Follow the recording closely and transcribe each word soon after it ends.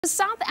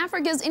South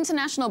Africa's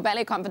International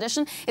Ballet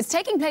Competition is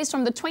taking place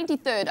from the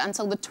 23rd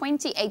until the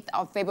 28th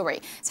of February.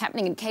 It's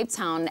happening in Cape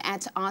Town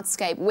at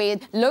Artscape, where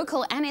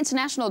local and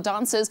international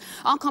dancers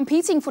are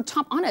competing for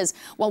top honors.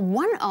 Well,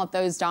 one of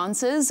those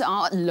dancers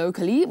are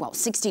locally,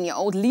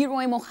 16-year-old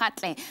Leroy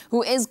Mokgatle,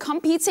 who is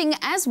competing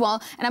as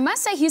well. And I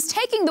must say, he's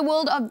taking the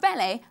world of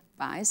ballet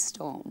by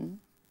storm.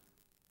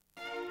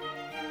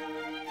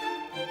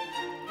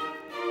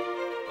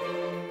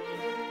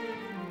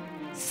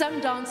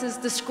 Some dancers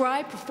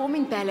describe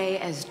performing ballet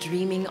as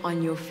dreaming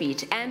on your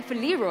feet. And for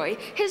Leroy,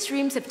 his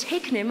dreams have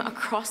taken him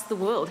across the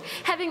world.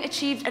 Having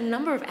achieved a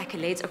number of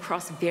accolades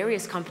across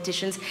various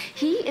competitions,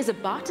 he is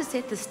about to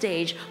set the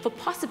stage for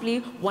possibly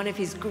one of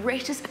his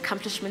greatest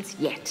accomplishments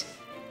yet.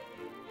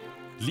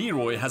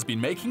 Leroy has been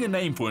making a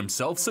name for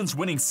himself since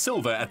winning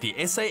silver at the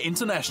SA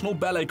International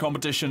Ballet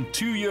Competition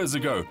 2 years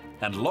ago.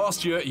 And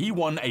last year, he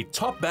won a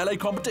top ballet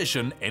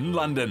competition in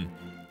London.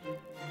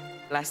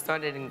 I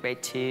started in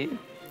grade 2.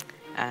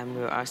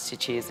 We were asked to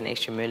choose an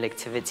extramural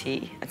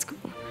activity at school.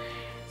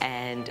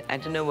 And I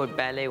didn't know what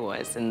ballet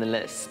was in the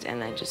list,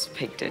 and I just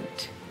picked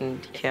it,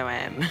 and here I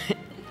am.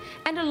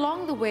 And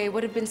along the way,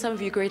 what have been some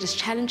of your greatest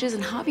challenges,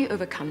 and how have you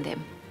overcome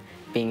them?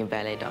 Being a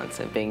ballet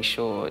dancer, being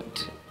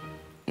short,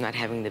 not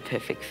having the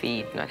perfect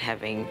feet, not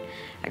having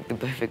the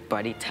perfect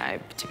body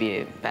type to be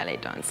a ballet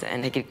dancer.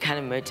 And it kind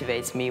of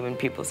motivates me when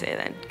people say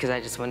that, because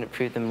I just want to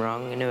prove them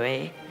wrong in a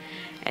way.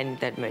 And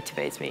that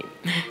motivates me.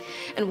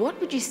 And what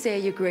would you say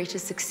your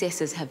greatest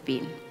successes have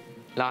been?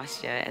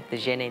 Last year at the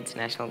SA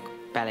International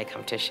Ballet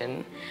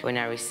Competition, when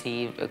I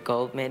received a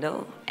gold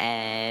medal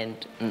and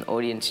an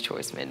audience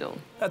choice medal.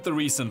 At the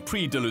recent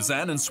Prix de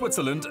Lausanne in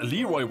Switzerland,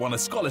 Leroy won a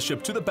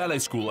scholarship to the ballet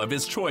school of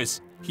his choice.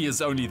 He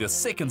is only the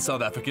second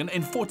South African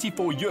in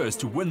 44 years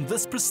to win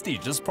this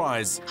prestigious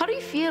prize. How do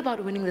you feel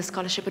about winning the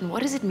scholarship, and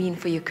what does it mean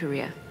for your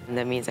career? And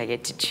that means I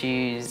get to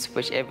choose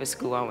whichever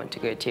school I want to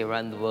go to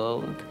around the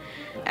world.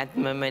 At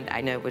the moment,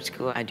 I know which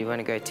school I do want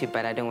to go to,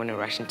 but I don't want to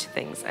rush into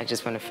things. I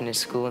just want to finish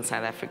school in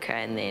South Africa,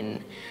 and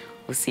then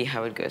we'll see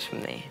how it goes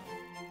from there.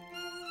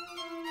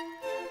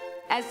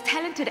 As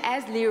talented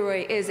as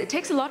Leroy is, it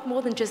takes a lot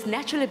more than just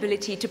natural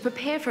ability to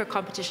prepare for a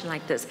competition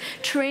like this.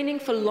 Training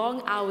for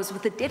long hours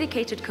with a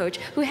dedicated coach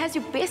who has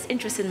your best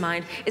interests in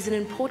mind is an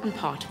important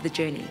part of the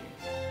journey.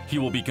 He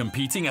will be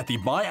competing at the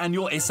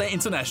biannual SA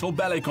International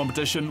Ballet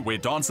Competition, where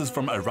dancers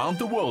from around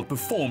the world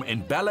perform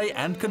in ballet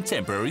and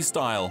contemporary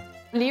style.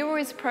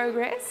 Leroy's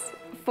progress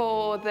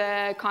for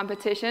the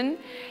competition,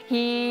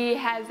 he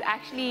has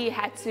actually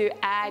had to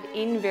add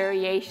in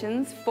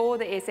variations for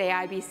the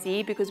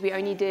SAIBC because we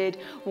only did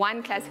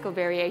one classical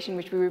variation,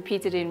 which we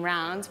repeated in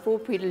rounds for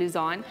Prix de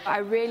Lausanne. I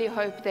really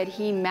hope that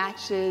he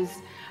matches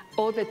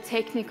all the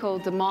technical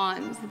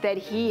demands that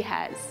he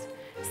has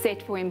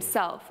set for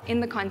himself in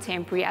the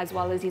contemporary as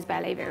well as his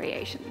ballet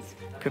variations.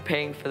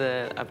 Preparing for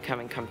the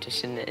upcoming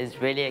competition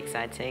is really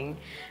exciting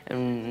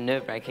and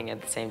nerve-wracking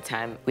at the same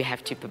time. We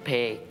have to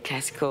prepare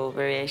classical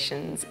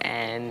variations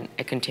and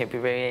a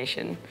contemporary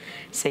variation.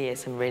 So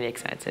yes, I'm really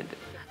excited.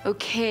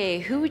 Okay,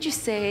 who would you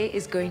say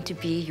is going to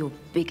be your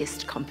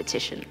biggest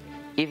competition?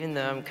 Even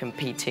though I'm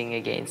competing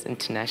against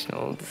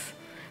internationals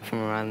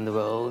from around the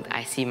world,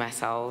 I see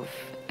myself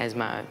as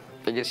my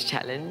biggest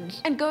challenge.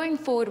 And going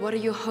forward, what are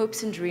your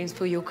hopes and dreams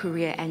for your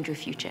career and your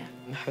future?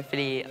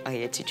 Hopefully I'll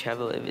get to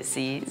travel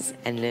overseas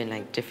and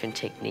learn different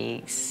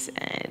techniques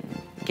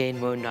and gain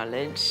more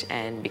knowledge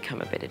and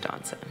become a better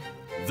dancer.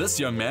 This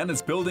young man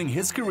is building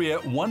his career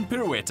one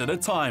pirouette at a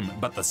time,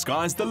 but the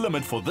sky's the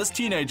limit for this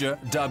teenager,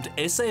 dubbed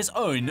SA's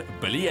own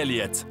Billy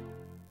Elliot.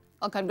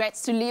 Well,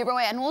 congrats to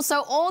Leroy, and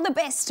also all the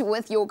best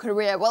with your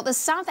career. Well, the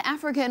South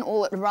African,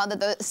 or rather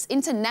the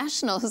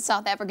International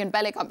South African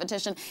Ballet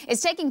Competition,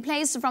 is taking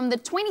place from the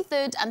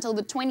 23rd until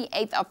the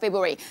 28th of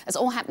February. It's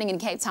all happening in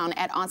Cape Town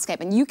at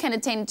Artscape, and you can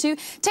attend too.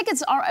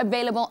 Tickets are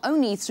available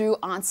only through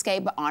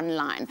Artscape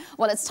online.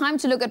 Well, it's time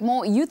to look at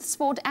more youth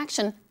sport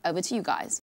action. Over to you guys.